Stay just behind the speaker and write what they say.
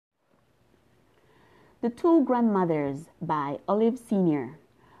The Two Grandmothers by Olive Sr.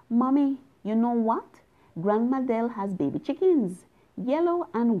 Mommy, you know what? Grandma Dell has baby chickens, yellow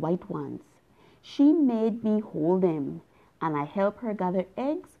and white ones. She made me hold them, and I help her gather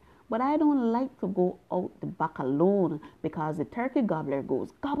eggs, but I don't like to go out the back alone because the turkey gobbler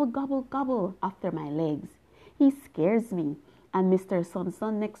goes gobble, gobble, gobble after my legs. He scares me, and Mr.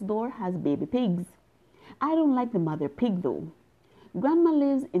 Sunsun next door has baby pigs. I don't like the mother pig though. Grandma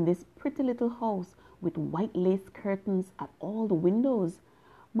lives in this pretty little house with white lace curtains at all the windows.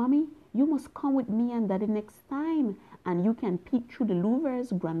 Mommy, you must come with me and Daddy next time, and you can peek through the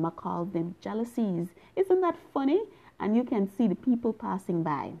louvers. Grandma calls them jalousies. Isn't that funny? And you can see the people passing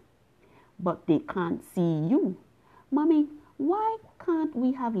by, but they can't see you. Mommy, why can't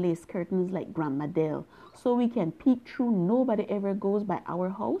we have lace curtains like Grandma Dell so we can peek through? Nobody ever goes by our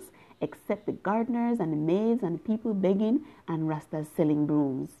house except the gardeners and the maids and the people begging and Rastas selling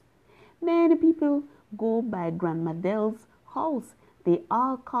brooms. Many people go by Grandma Dell's house. They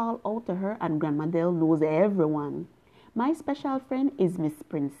all call out to her, and Grandma Dell knows everyone. My special friend is Miss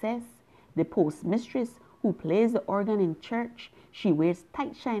Princess, the postmistress who plays the organ in church. She wears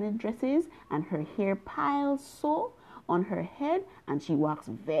tight shiny dresses and her hair piles so on her head, and she walks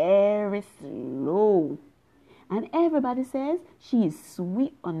very slow. And everybody says she is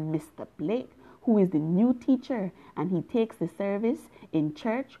sweet on Mr. Blake, who is the new teacher, and he takes the service in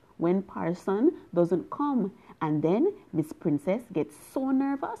church when Parson doesn't come. And then Miss Princess gets so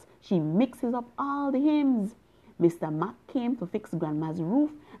nervous, she mixes up all the hymns. Mr. Mac came to fix Grandma's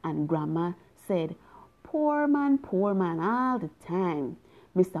roof, and Grandma said, poor man, all the time.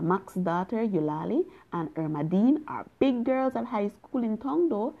 Mr. Mac's daughter, Eulalie, and Ermadine are big girls at high school in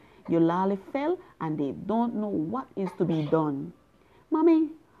Tongdo. Eulalie fell, and they don't know what is to be done. Mommy,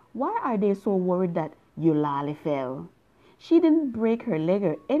 why are they so worried that Eulalie fell? She didn't break her leg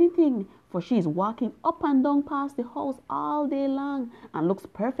or anything, for she is walking up and down past the house all day long and looks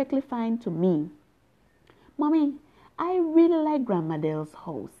perfectly fine to me. Mommy, I really like Grandma Dell's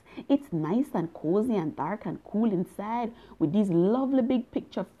house. It's nice and cozy and dark and cool inside with these lovely big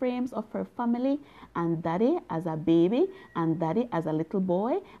picture frames of her family and Daddy as a baby and Daddy as a little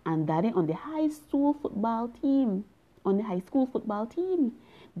boy and Daddy on the high school football team.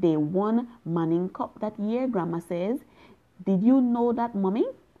 They won Manning Cup that year, Grandma says. Did you know that, Mommy?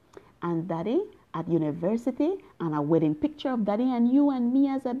 And Daddy at university and a wedding picture of Daddy and you and me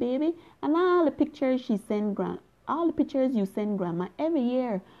as a baby and all the pictures you send Grandma every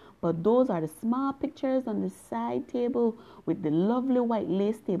year. But those are the small pictures on the side table with the lovely white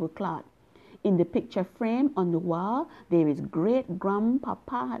lace tablecloth. In the picture frame on the wall, there is great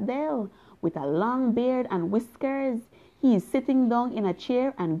Grandpapa Dell with a long beard and whiskers. He is sitting down in a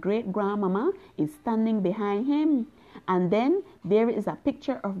chair and great Grandmama is standing behind him. And then there is a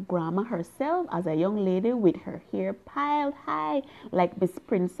picture of Grandma herself as a young lady with her hair piled high like Miss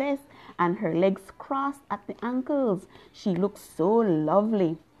Princess and her legs crossed at the ankles. She looks so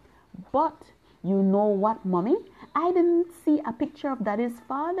lovely. But you know what, Mommy? I didn't see a picture of Daddy's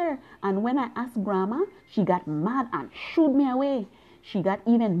father, and when I asked Grandma, she got mad and shooed me away. She got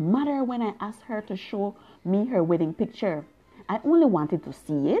even madder when I asked her to show me her wedding picture. I only wanted to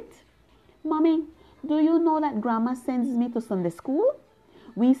see it. Mommy, do you know that Grandma sends me to Sunday school?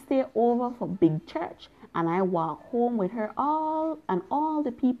 We stay over for big church, and I walk home with her all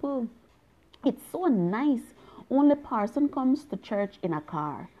the people. It's so nice. Only Parson comes to church in a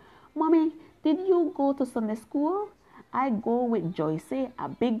car. Mommy, did you go to Sunday school? I go with Joyce, a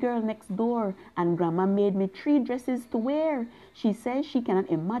big girl next door, and Grandma made me 3 dresses to wear. She says she cannot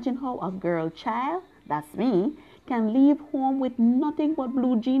imagine how a girl child, that's me, can leave home with nothing but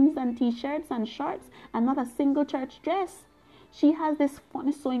blue jeans and t-shirts and shorts and not a single church dress. She has this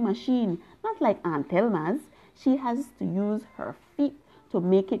funny sewing machine, not like Aunt Thelma's. She has to use her feet to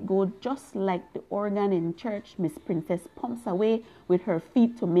make it go just like the organ in church. Miss Princess pumps away with her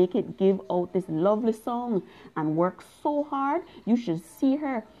feet to make it give out this lovely song and works so hard. You should see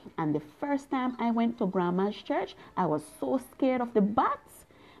her. And the first time I went to Grandma's church, I was so scared of the bats.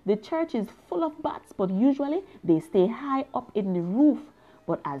 The church is full of bats, but usually they stay high up in the roof.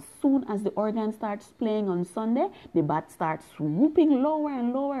 But as soon as the organ starts playing on Sunday, the bats start swooping lower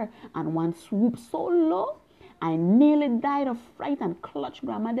and lower. And one swooped so low, I nearly died of fright and clutched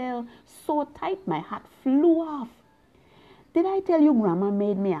Grandma Dell so tight my hat flew off. Did I tell you Grandma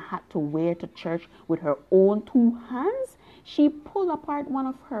made me a hat to wear to church with her own 2 hands? She pulled apart one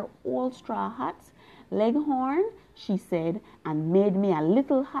of her old straw hats, Leghorn, she said, and made me a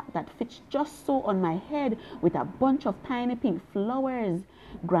little hat that fits just so on my head with a bunch of tiny pink flowers.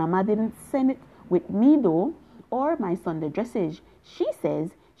 Grandma didn't send it with me though, or my Sunday dresses. She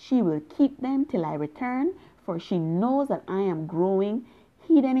says She will keep them till I return, for she knows that I am growing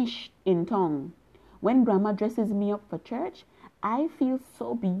heathenish in tongue. When Grandma dresses me up for church, I feel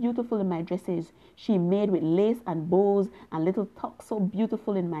so beautiful in my dresses. She made with lace and bows and little tucks so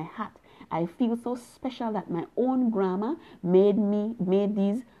beautiful in my hat. I feel so special that my own grandma made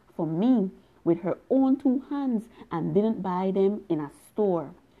these for me with her own 2 hands and didn't buy them in a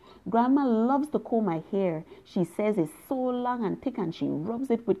store. Grandma loves to comb my hair. She says it's so long and thick and she rubs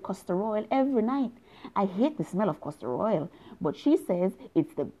it with castor oil every night. I hate the smell of castor oil, but she says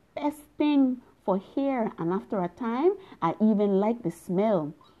it's the best thing for hair, and after a time, I even like the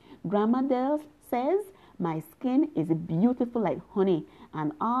smell. Grandma Dell says my skin is beautiful like honey,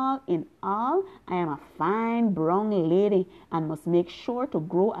 and all in all, I am a fine brown lady and must make sure to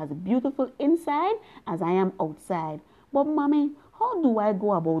grow as beautiful inside as I am outside. But mommy, how do I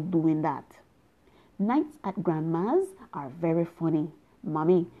go about doing that? Nights at Grandma's are very funny.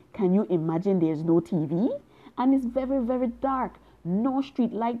 Mommy, can you imagine there's no TV? And it's very, very dark. No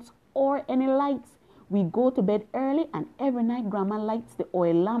street lights or any lights. We go to bed early and every night Grandma lights the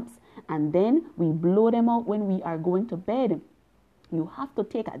oil lamps and then we blow them out when we are going to bed. You have to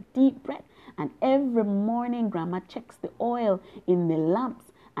take a deep breath, and every morning Grandma checks the oil in the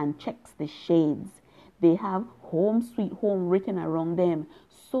lamps and checks the shades. They have Home Sweet Home written around them.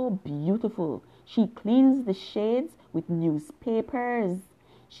 So beautiful. She cleans the shades with newspapers.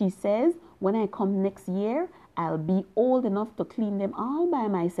 She says, when I come next year, I'll be old enough to clean them all by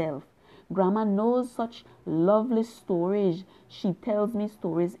myself. Grandma knows such lovely stories. She tells me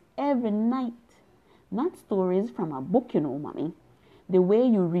stories every night. Not stories from a book, Mommy, the way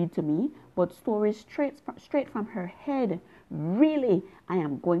you read to me, but stories straight from her head. Really, I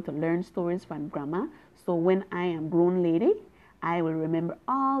am going to learn stories from Grandma, so when I am grown lady, I will remember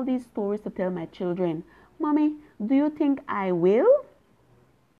all these stories to tell my children. Mommy, do you think I will?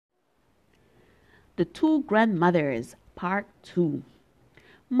 The Two Grandmothers, Part 2.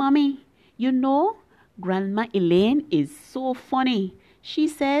 Mommy, Grandma Elaine is so funny. She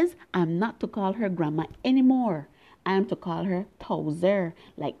says I'm not to call her Grandma anymore. I am to call her Towser,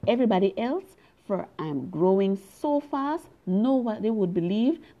 like everybody else, for I'm growing so fast, nobody would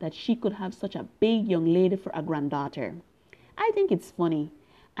believe that she could have such a big young lady for a granddaughter. I think it's funny.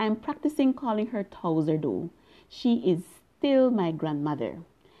 I'm practicing calling her Towser though. She is still my grandmother.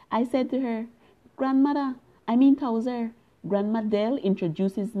 I said to her, Towser. Grandma Dell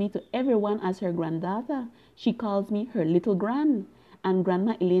introduces me to everyone as her granddaughter. She calls me her little gran. And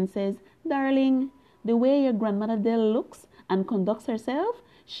Grandma Elaine says, darling, the way your grandmother Dell looks and conducts herself,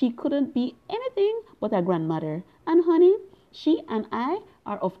 she couldn't be anything but a grandmother. And honey, she and I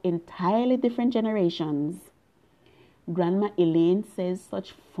are of entirely different generations. Grandma Elaine says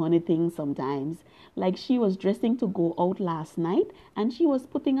such funny things sometimes. Like she was dressing to go out last night and she was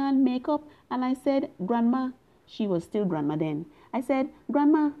putting on makeup and I said, Grandma, she was still Grandma then. I said,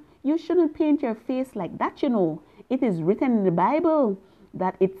 Grandma, you shouldn't paint your face like that, It is written in the Bible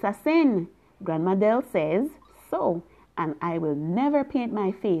that it's a sin. Grandma Dell says, so, and I will never paint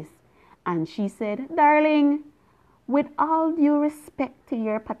my face. And she said, darling, with all due respect to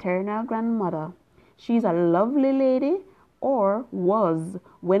your paternal grandmother, she's a lovely lady, or was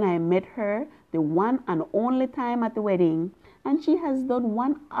when I met her the one and only time at the wedding. And she has done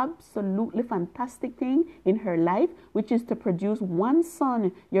one absolutely fantastic thing in her life, which is to produce one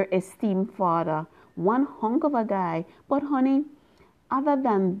son, your esteemed father, one hunk of a guy. But honey, other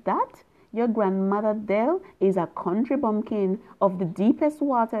than that, your grandmother Dell is a country bumpkin of the deepest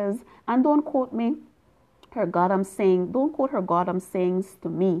waters. And don't quote her goddamn sayings to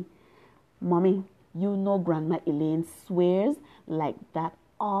me. Mommy, Grandma Elaine swears like that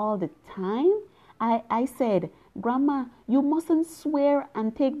all the time. I said, Grandma, you mustn't swear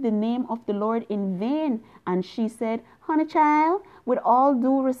and take the name of the Lord in vain. And she said, honey child, with all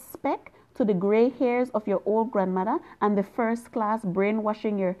due respect to the gray hairs of your old grandmother and the first class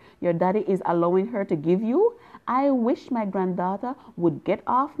brainwashing your daddy is allowing her to give you, I wish my granddaughter would get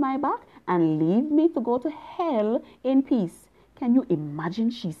off my back and leave me to go to hell in peace. Can you imagine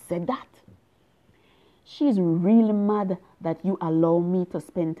she said that? She's really mad that you allow me to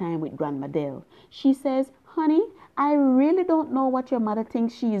spend time with Grandma Dell. She says, honey, I really don't know what your mother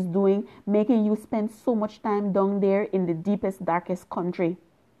thinks she is doing, making you spend so much time down there in the deepest, darkest country.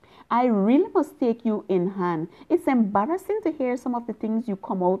 I really must take you in hand. It's embarrassing to hear some of the things you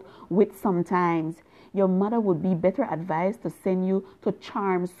come out with sometimes. Your mother would be better advised to send you to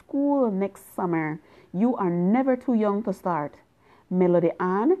charm school next summer. You are never too young to start. Melody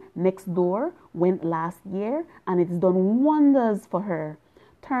Ann next door went last year and it's done wonders for her.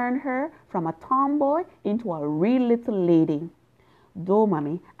 Turned her from a tomboy into a real little lady. Though,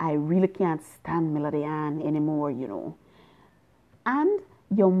 mommy, I really can't stand Melody Ann anymore. And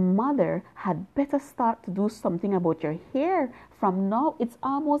your mother had better start to do something about your hair. From now, it's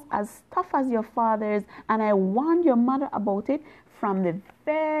almost as tough as your father's, and I warned your mother about it from the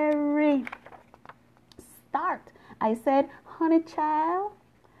very start. I said, honey child,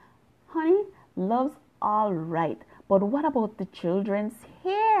 honey, love's all right, but what about the children's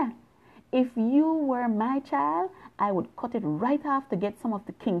hair? If you were my child, I would cut it right off to get some of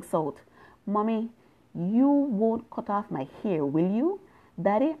the kinks out. Mommy, you won't cut off my hair, will you?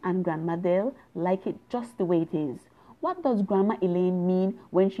 Daddy and Grandma Dale like it just the way it is. What does Grandma Elaine mean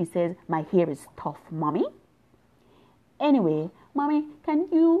when she says my hair is tough, Mommy? Anyway, Mommy, can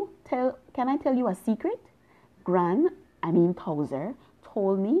I tell you a secret? Towser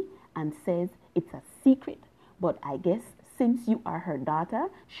told me and says it's a secret, but I guess since you are her daughter,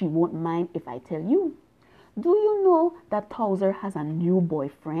 she won't mind if I tell you. Do you know that Towser has a new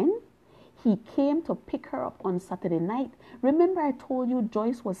boyfriend? He came to pick her up on Saturday night. Remember I told you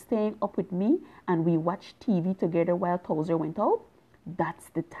Joyce was staying up with me and we watched TV together while Towser went out? That's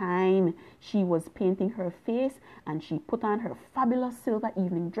the time. She was painting her face and she put on her fabulous silver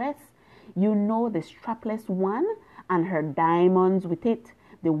evening dress. You know, the strapless one, and her diamonds with it.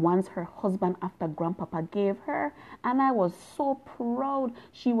 The ones her husband after Grandpapa gave her. And I was so proud.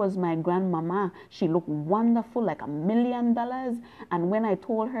 She was my grandmama. She looked wonderful, like $1 million. And when I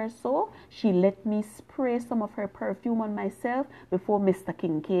told her so, she let me spray some of her perfume on myself before Mr.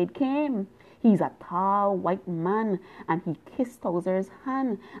 Kincaid came. He's a tall white man, and he kissed Towser's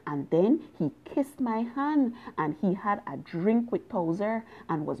hand, and then he kissed my hand, and he had a drink with Towser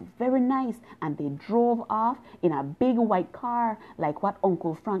and was very nice, and they drove off in a big white car like what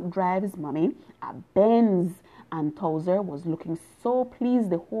Uncle Frank drives, Mommy, a Benz. And Towser was looking so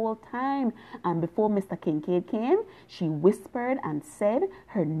pleased the whole time. And before Mr. Kincaid came, she whispered and said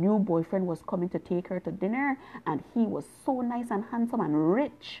her new boyfriend was coming to take her to dinner, and he was so nice and handsome and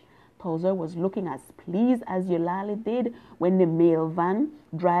rich. Towser was looking as pleased as Eulalie did when the mail van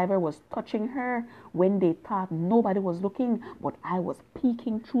driver was touching her, when they thought nobody was looking, but I was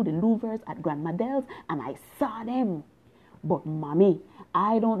peeking through the louvers at Grandma Dell's and I saw them. But Mommy,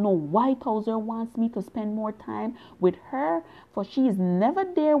 I don't know why Towser wants me to spend more time with her, for she is never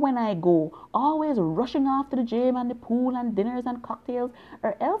there when I go, always rushing off to the gym and the pool and dinners and cocktails,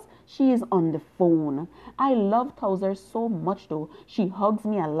 or else she is on the phone. I love Towser so much though. She hugs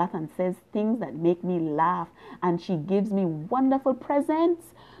me a lot and says things that make me laugh, and she gives me wonderful presents.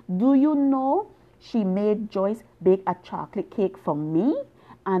 Do you know she made Joyce bake a chocolate cake for me?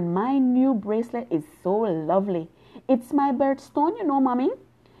 And my new bracelet is so lovely. It's my birthstone, Mommy.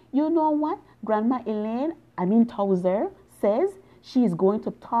 You know what? Grandma Towser says she is going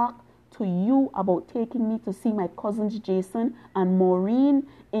to talk to you about taking me to see my cousins Jason and Maureen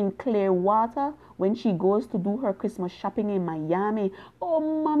in Clearwater when she goes to do her Christmas shopping in Miami. Oh,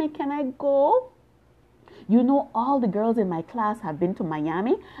 Mommy, can I go? You know, all the girls in my class have been to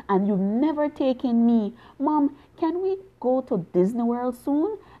Miami and you've never taken me. Mom, can we go to Disney World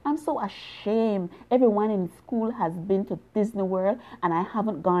soon? I'm so ashamed. Everyone in school has been to Disney World and I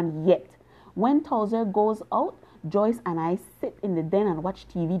haven't gone yet. When Towser goes out, Joyce and I sit in the den and watch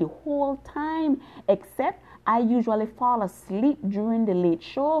TV the whole time, except I usually fall asleep during the late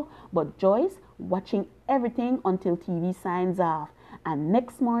show, but Joyce watching everything until TV signs off. And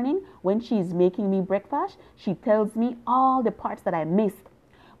next morning, when she's making me breakfast, she tells me all the parts that I missed.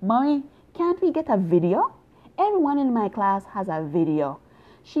 Mommy, can't we get a video? Everyone in my class has a video.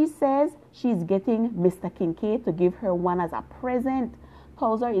 She says she's getting Mr. Kincaid to give her one as a present.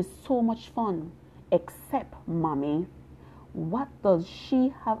 Towser is so much fun. Except, Mommy, what does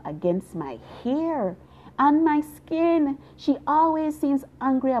she have against my hair and my skin? She always seems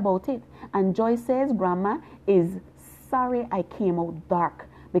angry about it. And Joyce says Grandma is sorry I came out dark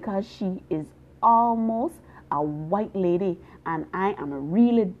because she is almost a white lady and I am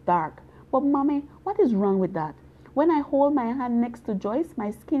really dark. But Mommy, what is wrong with that? When I hold my hand next to Joyce,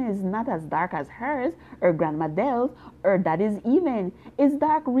 my skin is not as dark as hers or Grandma Dell's or Daddy's even. Is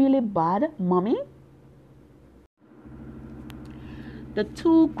dark really bad, Mommy? The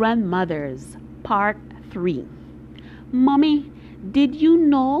Two Grandmothers, Part 3. Mommy, did you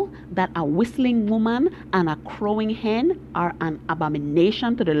know that a whistling woman and a crowing hen are an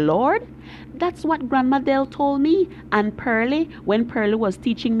abomination to the Lord? That's what Grandma Dell told me and Pearlie when Pearlie was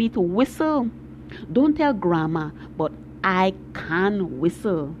teaching me to whistle. Don't tell Grandma, but I can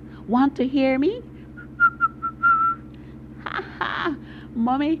whistle. Want to hear me? Ha ha!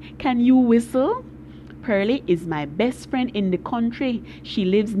 Mommy, can you whistle? Pearlie is my best friend in the country. She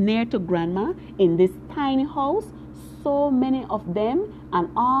lives near to Grandma in this tiny house, so many of them, and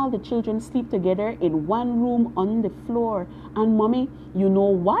all the children sleep together in one room on the floor. And mommy, you know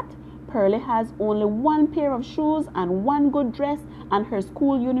what? Pearlie has only one pair of shoes and one good dress and her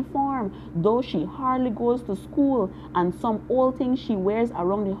school uniform, though she hardly goes to school, and some old things she wears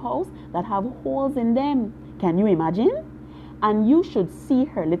around the house that have holes in them. Can you imagine? And you should see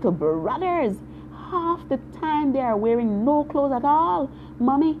her little brothers. Half the time they are wearing no clothes at all.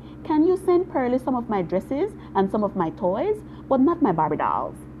 Mommy, can you send Pearlie some of my dresses and some of my toys, but not my Barbie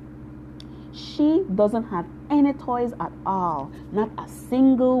dolls? She doesn't have any toys at all, not a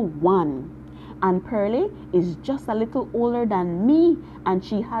single one. And Pearlie is just a little older than me, and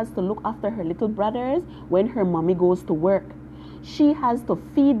she has to look after her little brothers when her mommy goes to work. She has to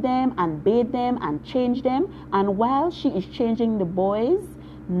feed them and bathe them and change them, and while she is changing the boys'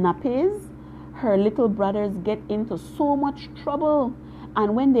 nappies, her little brothers get into so much trouble.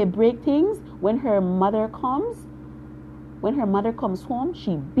 And when they break things, when her mother comes home,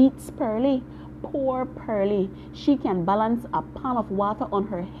 she beats Pearlie. Poor Pearlie. She can balance a pan of water on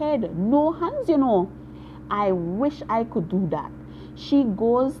her head. No hands, you know. I wish I could do that. She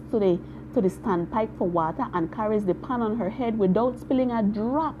goes to the standpipe for water and carries the pan on her head without spilling a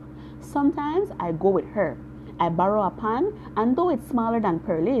drop. Sometimes I go with her. I borrow a pan, and though it's smaller than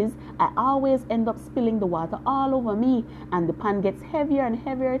Pearlie's, I always end up spilling the water all over me, and the pan gets heavier and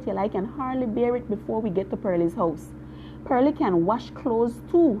heavier till I can hardly bear it before we get to Pearlie's house. Pearlie can wash clothes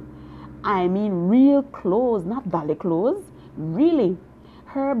too. I mean real clothes, not dolly clothes. Really.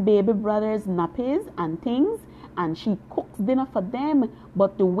 Her baby brother's nappies and things, and she cooks dinner for them,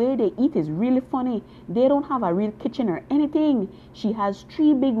 but the way they eat is really funny. They don't have a real kitchen or anything. She has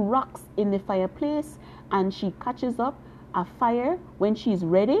 3 big rocks in the fireplace, and she catches up a fire when she's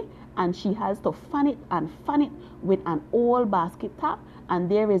ready, and she has to fan it with an old basket top, and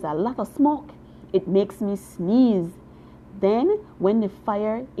there is a lot of smoke. It makes me sneeze. Then, when the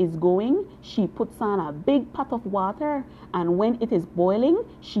fire is going, she puts on a big pot of water, and when it is boiling,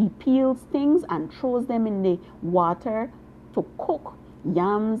 she peels things and throws them in the water to cook.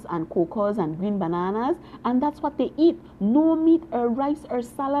 Yams and cocoas and green bananas, and that's what they eat. No meat or rice or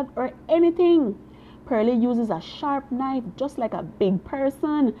salad or anything. Pearlie uses a sharp knife just like a big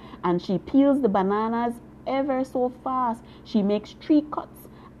person, and she peels the bananas ever so fast. She makes 3 cuts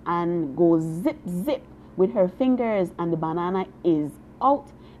and goes zip zip with her fingers, and the banana is out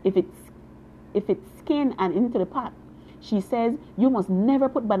if it's skin and into the pot. She says you must never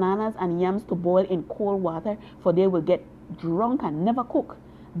put bananas and yams to boil in cold water, for they will get drunk and never cook.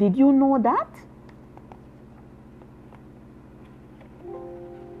 Did you know that?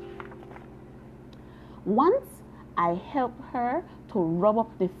 Once I helped her to rub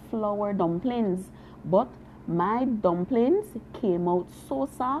up the flour dumplings, but my dumplings came out so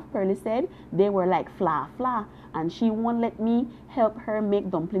soft, Pearlie said. They were like fla fla, and she won't let me help her make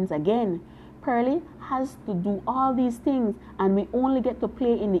dumplings again. Pearlie has to do all these things, and we only get to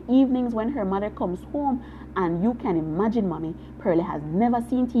play in the evenings when her mother comes home. And you can imagine, mommy, Pearlie has never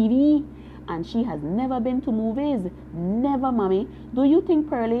seen TV, and she has never been to movies. Never, mommy. Do you think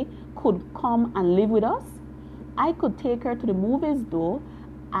Pearlie could come and live with us? I could take her to the movies, though.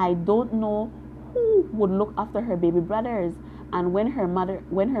 I don't know who would look after her baby brothers and when her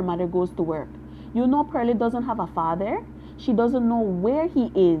mother goes to work. You know, Pearlie doesn't have a father. She doesn't know where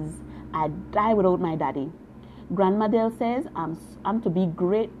he is. I'd die without my daddy. Grandma Dell says I'm to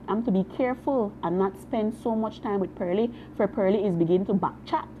be careful and not spend so much time with Pearlie, for Pearlie is beginning to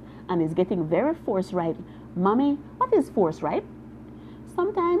backchat and is getting very forthright. Mommy, what is forthright?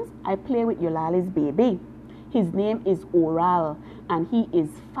 Sometimes I play with Eulali's baby. His name is Oral, and he is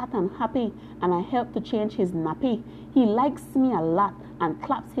fat and happy, and I help to change his nappy. He likes me a lot and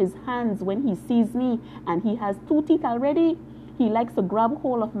claps his hands when he sees me, and he has 2 teeth already. He likes to grab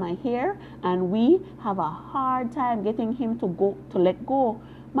hold of my hair, and we have a hard time getting him to let go.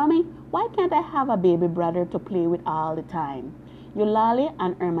 Mommy, why can't I have a baby brother to play with all the time? Eulalie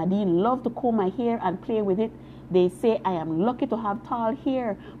and Ermadine love to comb my hair and play with it. They say I am lucky to have tall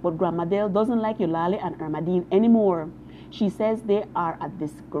hair, but Grandma Dell doesn't like Eulalie and Ermadine anymore. She says they are a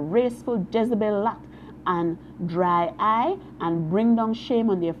disgraceful Jezebel lot and dry eye and bring down shame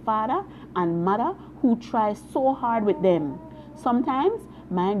on their father and mother who try so hard with them. Sometimes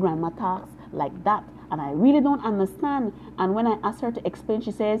my grandma talks like that, and I really don't understand. And when I ask her to explain,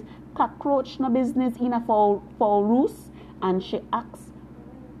 she says, cockroach no business in a foul roost, and she acts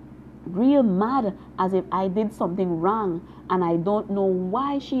real mad as if I did something wrong, and I don't know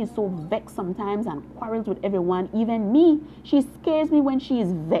why she is so vexed sometimes and quarrels with everyone, even me. She scares me when she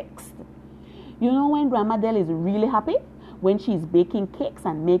is vexed. You know when Grandma Dell is really happy? when she's baking cakes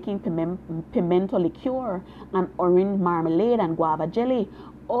and making pimento liqueur and orange marmalade and guava jelly.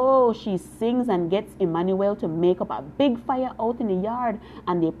 Oh, she sings and gets Emmanuel to make up a big fire out in the yard,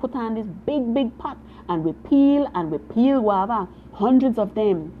 and they put on this big pot, and we peel guava, hundreds of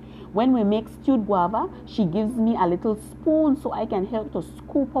them. When we make stewed guava, she gives me a little spoon so I can help to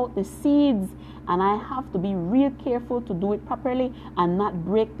scoop out the seeds, and I have to be real careful to do it properly and not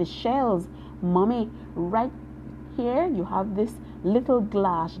break the shells. Mommy, right here you have this little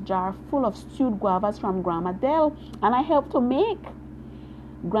glass jar full of stewed guavas from Grandma Dell, and I help to make.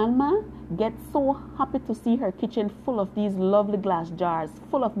 Grandma gets so happy to see her kitchen full of these lovely glass jars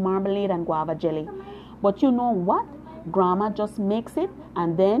full of marmalade and guava jelly. But you know what? Grandma just makes it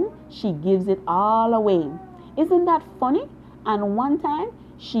and then she gives it all away. Isn't that funny? And one time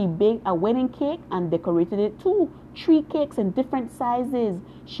she baked a wedding cake and decorated it too. 3 cakes in different sizes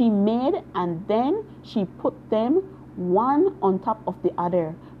she made, and then she put them one on top of the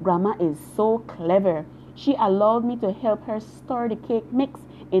other. Grandma is so clever. She allowed me to help her stir the cake mix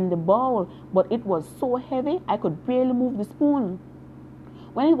in the bowl, but it was so heavy I could barely move the spoon.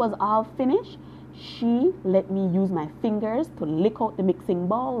 When it was all finished, she let me use my fingers to lick out the mixing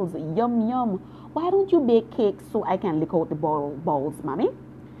balls. Yum, yum. Why don't you bake cakes so I can lick out the balls, Mommy?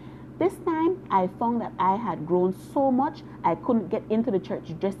 This time, I found that I had grown so much I couldn't get into the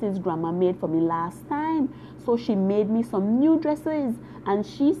church dresses Grandma made for me last time. So she made me some new dresses, and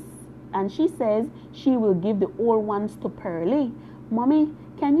she says she will give the old ones to Pearlie. Mommy,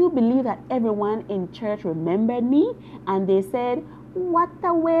 can you believe that everyone in church remembered me? And they said, "What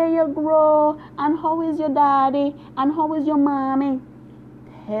a way you grow, and how is your daddy, and how is your mommy?"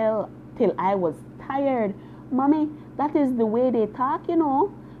 Till I was tired. Mommy, that is the way they talk, you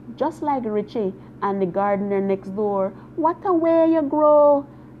know. Just like Richie and the gardener next door. What a way you grow.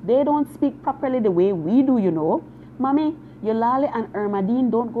 They don't speak properly the way we do, you know. Mommy, Yolali and Ermadine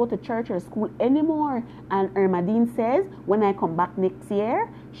don't go to church or school anymore. And Ermadine says when I come back next year,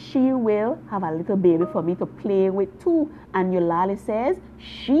 she will have a little baby for me to play with too. And Yolali says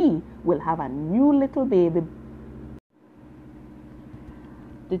she will have a new little baby.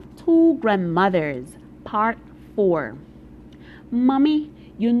 The Two Grandmothers, Part 4. Mommy,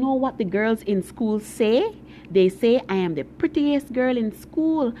 you know what the girls in school say? They say I am the prettiest girl in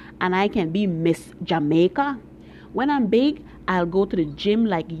school and I can be Miss Jamaica. When I'm big, I'll go to the gym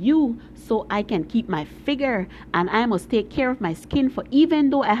like you so I can keep my figure, and I must take care of my skin, for even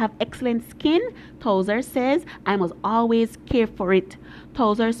though I have excellent skin, Towser says I must always care for it.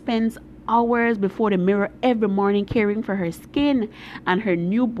 Towser spends hours before the mirror every morning caring for her skin, and her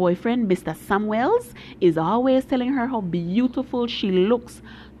new boyfriend, Mr. Samuels, is always telling her how beautiful she looks.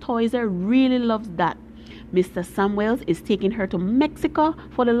 Towser really loves that. Mr. Samuels is taking her to Mexico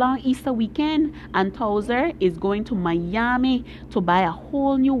for the long Easter weekend, and Towser is going to Miami to buy a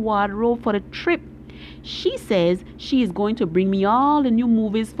whole new wardrobe for the trip. She says she is going to bring me all the new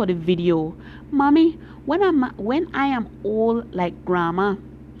movies for the video. Mommy, when I am old like Grandma,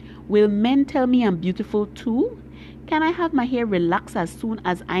 will men tell me I'm beautiful too? Can I have my hair relaxed as soon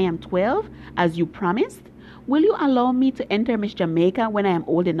as I am 12, as you promised? Will you allow me to enter Miss Jamaica when I am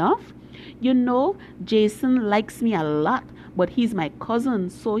old enough? You know, Jason likes me a lot, but he's my cousin,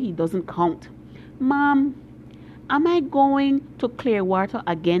 so he doesn't count. Mom, am I going to Clearwater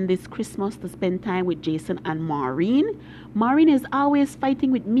again this Christmas to spend time with Jason and Maureen? Maureen is always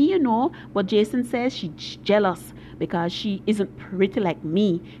fighting with me, you know, but Jason says she's jealous because she isn't pretty like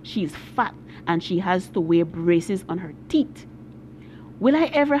me. She's fat and she has to wear braces on her teeth. Will I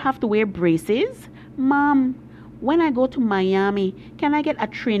ever have to wear braces? Mom, when I go to Miami, can I get a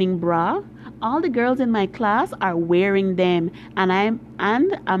training bra? All the girls in my class are wearing them, and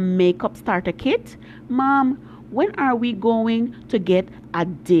a makeup starter kit. Mom, when are we going to get a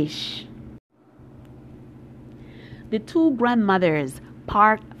dish? The Two Grandmothers,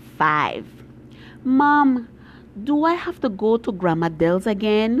 Part 5. Mom, do I have to go to Grandma Dell's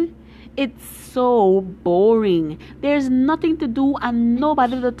again? It's so boring. There's nothing to do and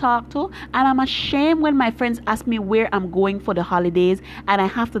nobody to talk to, and I'm ashamed when my friends ask me where I'm going for the holidays and I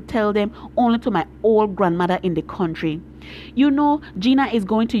have to tell them only to my old grandmother in the country. You know, Gina is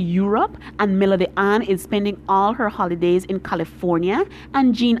going to Europe and Melody Ann is spending all her holidays in California,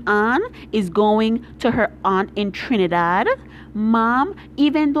 and Jean Ann is going to her aunt in Trinidad. Mom,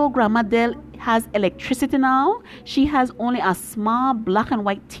 even though Grandma Dell has electricity now, she has only a small black and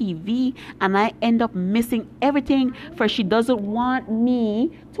white TV, and I end up missing everything, for she doesn't want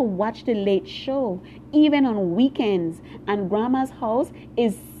me to watch the late show even on weekends. And Grandma's house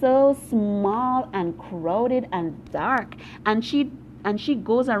is so small and crowded and dark, and she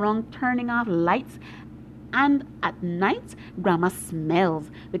goes around turning off lights And at night, Grandma smells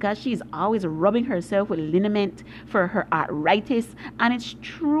because she's always rubbing herself with liniment for her arthritis. And it's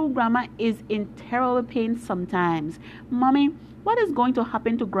true, Grandma is in terrible pain sometimes. Mommy, what is going to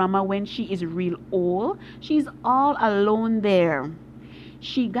happen to Grandma when she is real old? She's all alone there.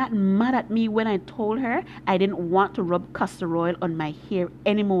 She got mad at me when I told her I didn't want to rub castor oil on my hair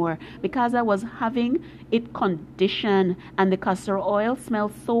anymore because I was having it conditioned and the castor oil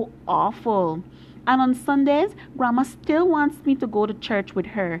smelled so awful. And on Sundays, Grandma still wants me to go to church with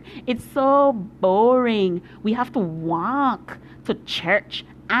her. It's so boring. We have to walk to church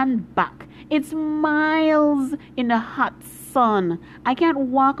and back. It's miles in the hot sun. I can't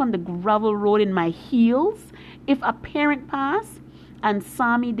walk on the gravel road in my heels. If a parent passed and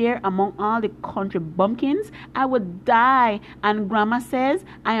saw me there among all the country bumpkins, I would die. And Grandma says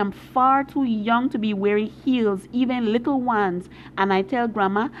I am far too young to be wearing heels, even little ones. And I tell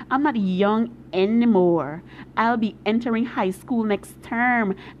Grandma I'm not young anymore. I'll be entering high school next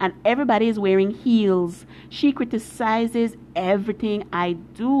term and everybody is wearing heels. She criticizes everything I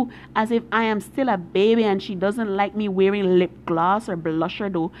do as if I am still a baby, and she doesn't like me wearing lip gloss or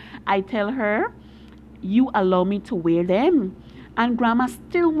blusher though. I tell her, you allow me to wear them. And Grandma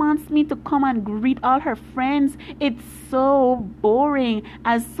still wants me to come and greet all her friends. It's so boring.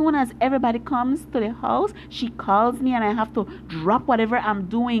 As soon as everybody comes to the house, she calls me and I have to drop whatever I'm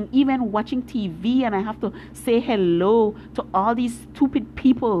doing, even watching TV, and I have to say hello to all these stupid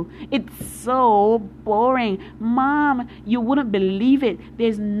people. It's so boring. Mom, you wouldn't believe it.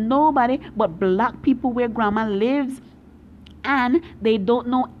 There's nobody but black people where Grandma lives, and they don't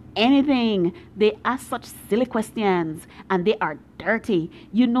know anything. They ask such silly questions and they are dirty.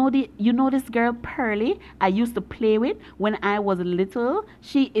 You know this girl Pearlie I used to play with when I was little?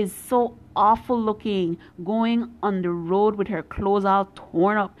 She is so awful looking, going on the road with her clothes all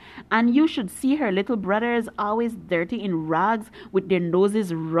torn up. And you should see her little brothers, always dirty in rags with their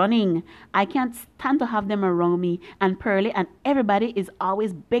noses running. I can't stand to have them around me. And Pearlie and everybody is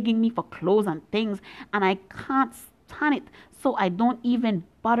always begging me for clothes and things, and I can't stand it. So I don't even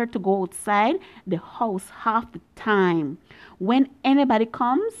bother to go outside the house half the time. When anybody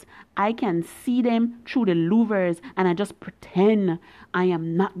comes, I can see them through the louvers and I just pretend I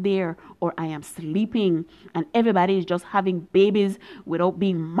am not there or I am sleeping, and everybody is just having babies without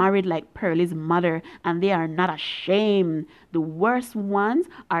being married like Pearlie's mother, and they are not ashamed. The worst ones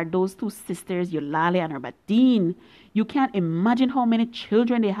are those two sisters, Eulalie and Herbadine. You can't imagine how many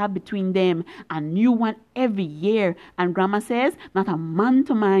children they have between them, a new one every year, and Grandma says not a man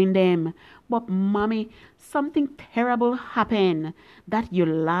to mind them. But Mommy, something terrible happened. That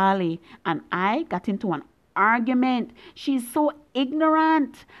Eulalie and I got into an argument. She's so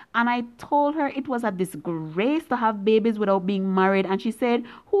ignorant, and I told her it was a disgrace to have babies without being married, and she said,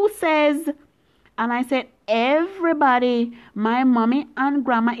 who says? And I said, everybody, my mommy and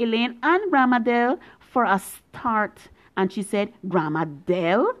Grandma Elaine and Grandma Dell for a start. And she said, Grandma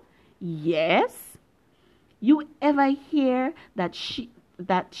Dell? Yes. You ever hear that she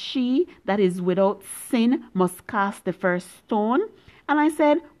that is without sin must cast the first stone? And I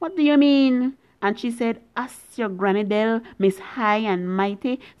said, what do you mean? And she said, ask your Granny Dell, Miss High and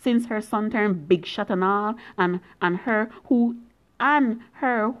Mighty, since her son turned big shot and all, and her who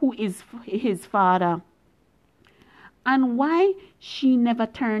is his father. And why she never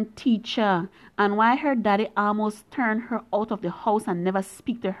turned teacher, and why her daddy almost turned her out of the house and never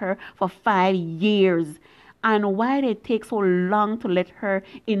speak to her for 5 years, and why they take so long to let her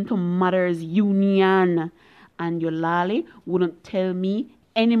into mother's union. And Eulalie wouldn't tell me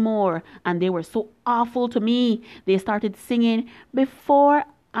anymore, and they were so awful to me. They started singing, before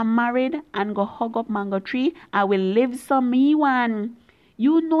I'm married and go hug up mango tree, I will live some me one.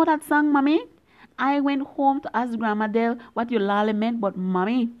 You know that song, Mommy? I went home to ask Grandma Dell what Eulalie meant, but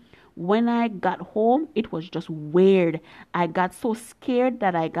Mommy, when I got home, it was just weird. I got so scared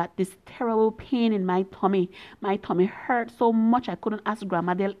that I got this terrible pain in my tummy. My tummy hurt so much I couldn't ask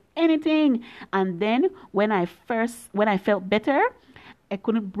Grandma Dell anything. And then when I felt better, I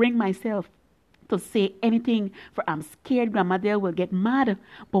couldn't bring myself to say anything, for I'm scared Grandma Dell will get mad.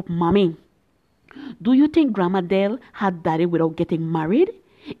 But Mommy, do you think Grandma Dell had daddy without getting married?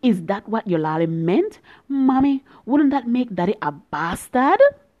 Is that what Eulalie meant? Mommy, wouldn't that make daddy a bastard?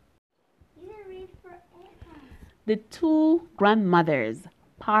 The Two Grandmothers,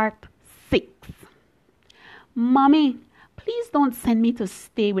 Part 6. Mommy, please don't send me to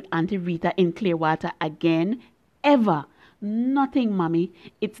stay with Auntie Rita in Clearwater again, ever. Nothing, Mommy.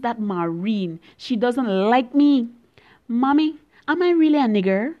 It's that Maureen. She doesn't like me. Mommy, am I really a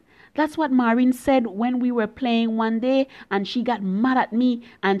nigger? That's what Maureen said when we were playing one day, and she got mad at me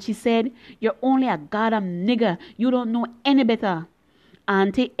and she said, "You're only a goddamn nigger. You don't know any better.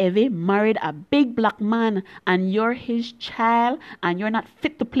 Auntie Evie married a big black man and you're his child and you're not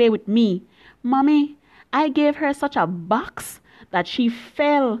fit to play with me." Mommy, I gave her such a box that she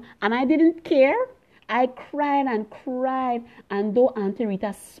fell and I didn't care. I cried and cried, and though Auntie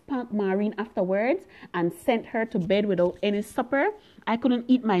Rita spanked Maureen afterwards and sent her to bed without any supper, I couldn't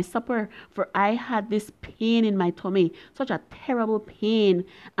eat my supper, for I had this pain in my tummy, such a terrible pain.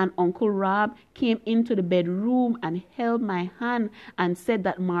 And Uncle Rob came into the bedroom and held my hand and said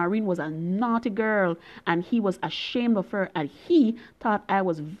that Maureen was a naughty girl and he was ashamed of her and he thought I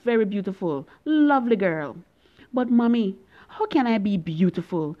was very beautiful, lovely girl. But Mommy, how can I be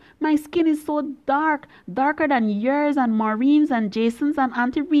beautiful? My skin is so dark, darker than yours and Maureen's and Jason's and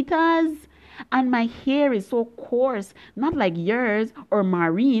Auntie Rita's. And my hair is so coarse, not like yours or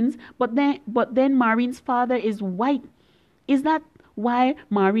Maureen's, but then Maureen's father is white. Is that why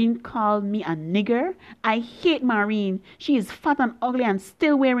Maureen called me a nigger? I hate Maureen. She is fat and ugly and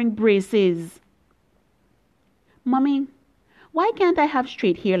still wearing braces. Mommy, why can't I have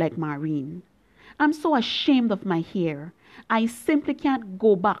straight hair like Maureen? I'm so ashamed of my hair. I simply can't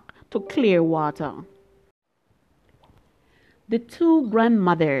go back to Clearwater. The Two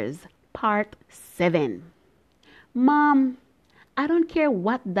Grandmothers, Part 7. Mom, I don't care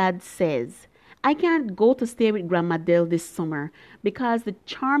what Dad says. I can't go to stay with Grandma Dell this summer because the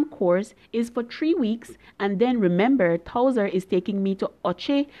charm course is for 3 weeks, and then remember Towser is taking me to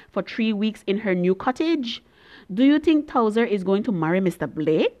Oche for 3 weeks in her new cottage. Do you think Towser is going to marry Mr.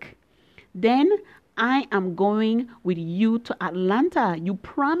 Blake? Then I am going with you to Atlanta. You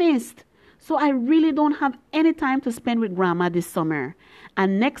promised. So I really don't have any time to spend with Grandma this summer.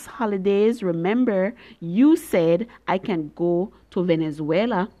 And next holidays, remember, you said I can go to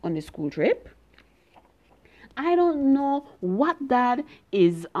Venezuela on a school trip. I don't know what Dad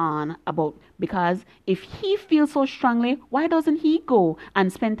is on about, because if he feels so strongly, why doesn't he go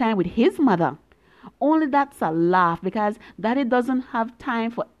and spend time with his mother? Only that's a laugh because Daddy doesn't have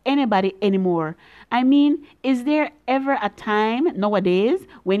time for anybody anymore. I mean, is there ever a time nowadays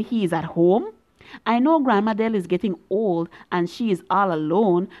when he is at home? I know Grandma Dell is getting old and she is all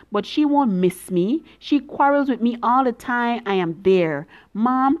alone, but she won't miss me. She quarrels with me all the time I am there.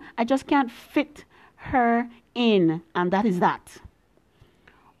 Mom, I just can't fit her in, and that is that.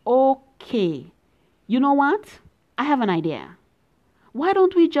 Okay, you know what? I have an idea. Why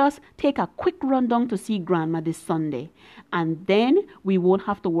don't we just take a quick run down to see Grandma this Sunday, and then we won't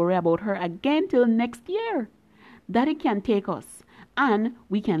have to worry about her again till next year. Daddy can take us, and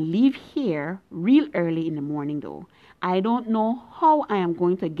we can leave here real early in the morning though. I don't know how I am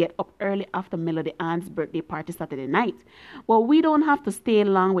going to get up early after Melody Ann's birthday party Saturday night, but we don't have to stay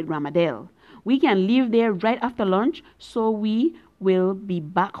long with Grandma Dell. We can leave there right after lunch, so we will be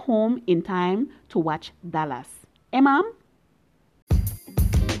back home in time to watch Dallas. Eh, Mom?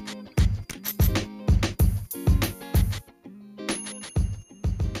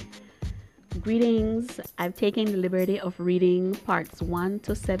 Greetings. I've taken the liberty of reading parts 1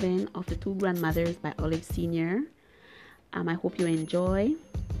 to 7 of The Two Grandmothers by Olive Sr. I hope you enjoy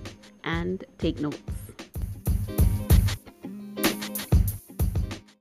and take note.